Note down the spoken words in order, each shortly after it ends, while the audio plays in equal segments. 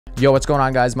Yo, what's going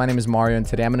on, guys? My name is Mario, and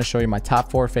today I'm going to show you my top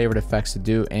 4 favorite effects to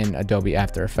do in Adobe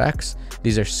After Effects.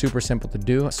 These are super simple to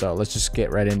do, so let's just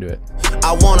get right into it.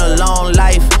 I want a long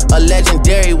life, a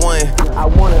legendary one. I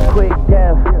want a quick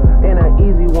death and an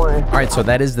easy one. All right, so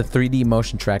that is the 3D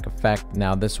motion track effect.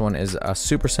 Now, this one is a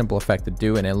super simple effect to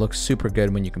do, and it looks super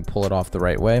good when you can pull it off the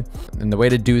right way. And the way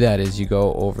to do that is you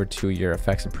go over to your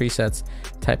effects and presets,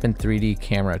 type in 3D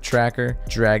camera tracker,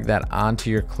 drag that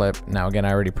onto your clip. Now, again,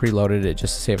 I already preloaded it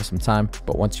just to save us some time,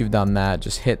 but once you've done that,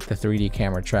 just hit the 3D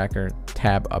camera tracker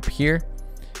tab up here,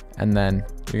 and then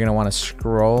you're gonna want to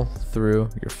scroll through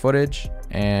your footage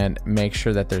and make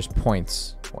sure that there's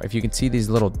points. If you can see these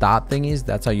little dot thingies,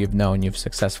 that's how you've known you've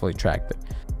successfully tracked it.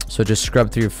 So just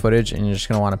scrub through your footage, and you're just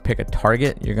gonna want to pick a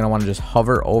target. You're gonna want to just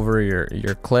hover over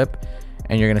your clip,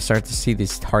 and you're gonna start to see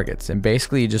these targets. And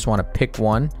basically, you just want to pick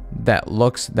one that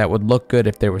would look good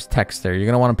if there was text there. You're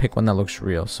gonna want to pick one that looks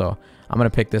real. So I'm gonna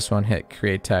pick this one, hit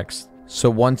create text. So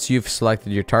once you've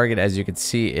selected your target, as you can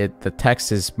see, the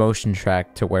text is motion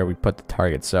tracked to where we put the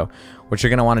target. So what you're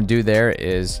gonna want to do there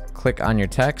is click on your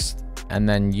text and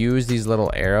then use these little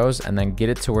arrows and then get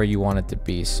it to where you want it to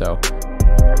be. So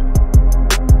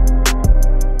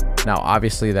now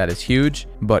obviously that is huge,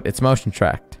 but it's motion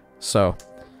tracked. So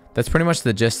that's pretty much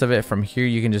the gist of it. From here,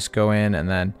 you can just go in and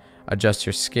then adjust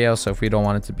your scale. So if we don't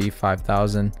want it to be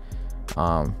 5,000,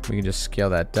 we can just scale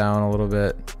that down a little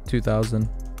bit, 2,000.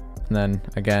 And then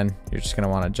again, you're just gonna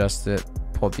want to adjust it,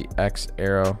 pull the X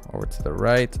arrow over to the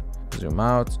right, zoom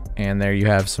out, and there you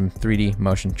have some 3D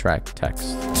motion track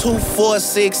text. 2, 4,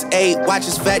 6, 8, watch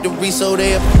this factory so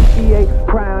they appreciate.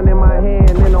 Crown in my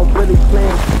hand and I'm really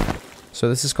playing. So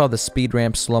this is called the speed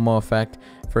ramp slow-mo effect.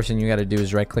 First thing you got to do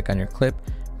is right click on your clip,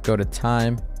 go to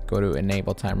time, go to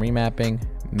enable time remapping,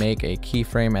 make a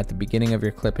keyframe at the beginning of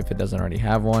your clip if it doesn't already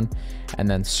have one, and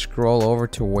then scroll over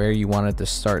to where you want it to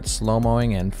start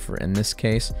slow-moing. And in this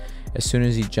case, as soon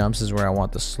as he jumps is where I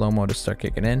want the slow-mo to start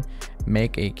kicking in.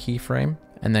 Make a keyframe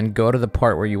and then go to the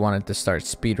part where you want it to start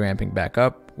speed ramping back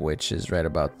up, which is right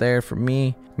about there for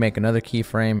me. Make another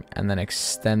keyframe and then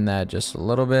extend that just a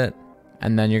little bit.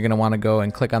 And then you're gonna wanna go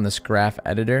and click on this graph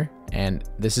editor, and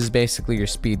this is basically your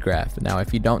speed graph. Now,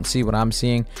 if you don't see what I'm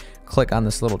seeing, click on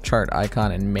this little chart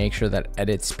icon and make sure that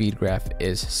edit speed graph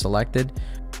is selected.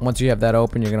 Once you have that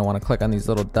open, you're gonna wanna click on these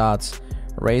little dots,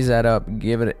 raise that up,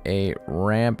 give it a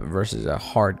ramp versus a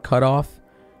hard cutoff,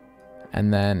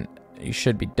 and then you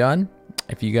should be done.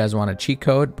 If you guys want a cheat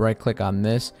code, right click on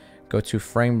this, go to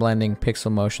frame blending,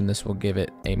 pixel motion. This will give it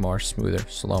a more smoother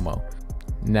slow-mo.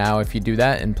 Now, if you do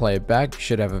that and play it back, you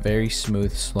should have a very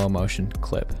smooth slow motion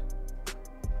clip.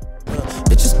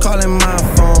 It's just calling my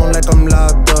phone like I'm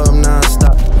locked up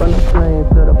non-stop. From the plane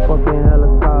to the fucking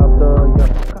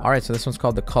helicopter. All right, so this one's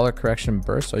called the color correction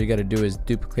burst. All you got to do is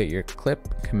duplicate your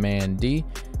clip, Command D,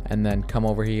 and then come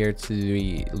over here to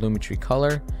the Lumetri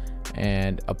color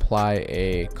and apply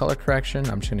a color correction.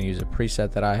 I'm just going to use a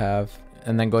preset that I have,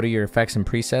 and then go to your effects and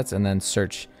presets and then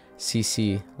search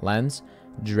CC lens.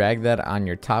 Drag that on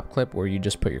your top clip where you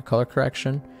just put your color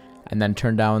correction, and then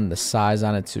turn down the size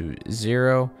on it to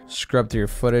 0. Scrub through your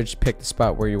footage, pick the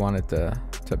spot where you want it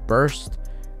to burst,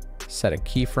 set a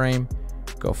keyframe,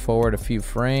 go forward a few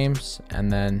frames,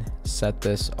 and then set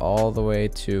this all the way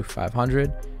to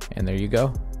 500, and there you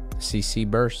go, CC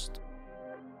burst.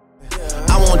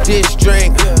 I want this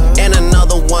drink and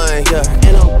another one,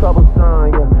 and I'm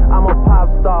troublesome, I'm a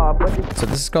pop star. So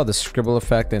this is called the Scribble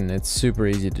effect, and it's super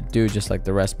easy to do just like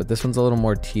the rest, but this one's a little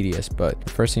more tedious. But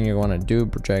the first thing you want to do,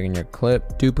 drag in your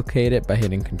clip, duplicate it by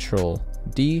hitting Control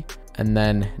D, and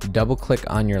then double click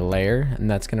on your layer, and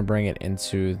that's going to bring it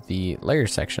into the layer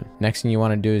section. Next thing you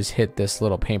want to do is hit this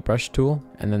little paintbrush tool,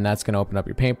 and then that's going to open up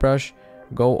your paintbrush.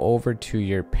 Go over to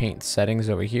your paint settings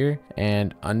over here,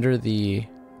 and under the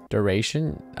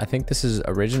duration, I think this is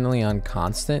originally on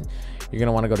constant, you're going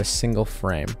to want to go to single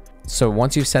frame. So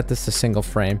once you've set this to single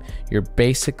frame, you're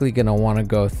basically going to want to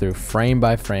go through frame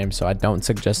by frame. So I don't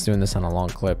suggest doing this on a long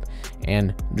clip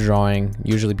and drawing.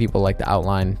 Usually people like to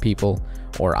outline people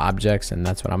or objects, and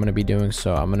that's what I'm going to be doing.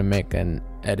 So I'm going to make an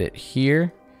edit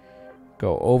here,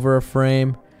 go over a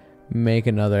frame, make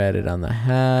another edit on the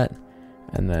hat,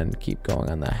 and then keep going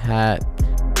on the hat.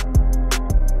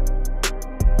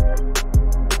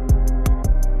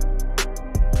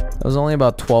 That was only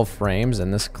about 12 frames,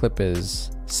 and this clip is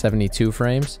 72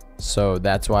 frames, so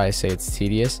that's why I say it's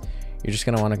tedious. You're just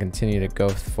going to want to continue to go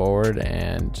forward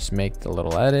and just make the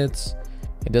little edits.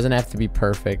 It doesn't have to be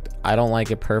perfect. I don't like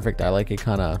it perfect. I like it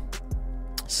kind of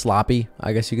sloppy,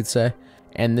 I guess you could say.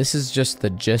 And this is just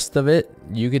the gist of it.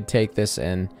 You could take this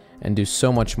and and do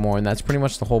so much more. And that's pretty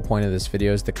much the whole point of this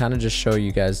video, is to kind of just show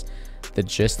you guys the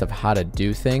gist of how to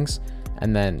do things,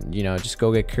 and then, you know, just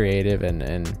go get creative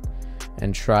and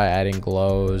try adding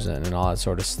glows and all that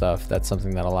sort of stuff. That's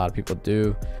something that a lot of people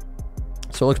do.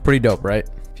 So it looks pretty dope, right?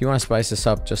 If you want to spice this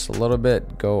up just a little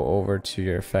bit, go over to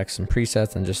your effects and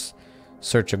presets and just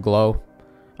search a glow.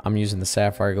 I'm using the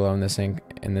sapphire glow in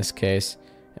this case.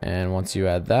 And once you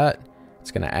add that,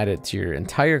 it's going to add it to your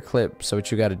entire clip. So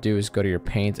what you got to do is go to your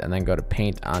paint and then go to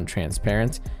paint on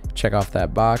transparent. Check off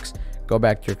that box, go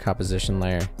back to your composition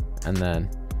layer, and then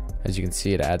as you can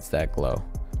see, it adds that glow.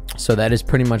 So that is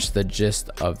pretty much the gist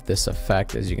of this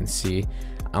effect. As you can see,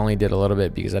 I only did a little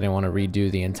bit because I didn't want to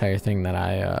redo the entire thing that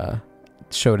I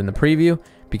showed in the preview,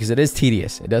 because it is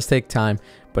tedious. It does take time,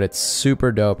 but it's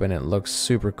super dope and it looks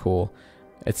super cool.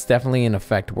 It's definitely an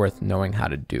effect worth knowing how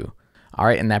to do. All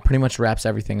right, and that pretty much wraps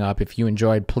everything up. If you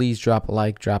enjoyed, please drop a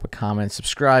like, drop a comment,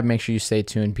 subscribe. Make sure you stay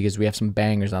tuned because we have some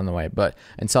bangers on the way. But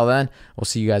until then, we'll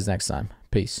see you guys next time.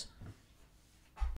 Peace.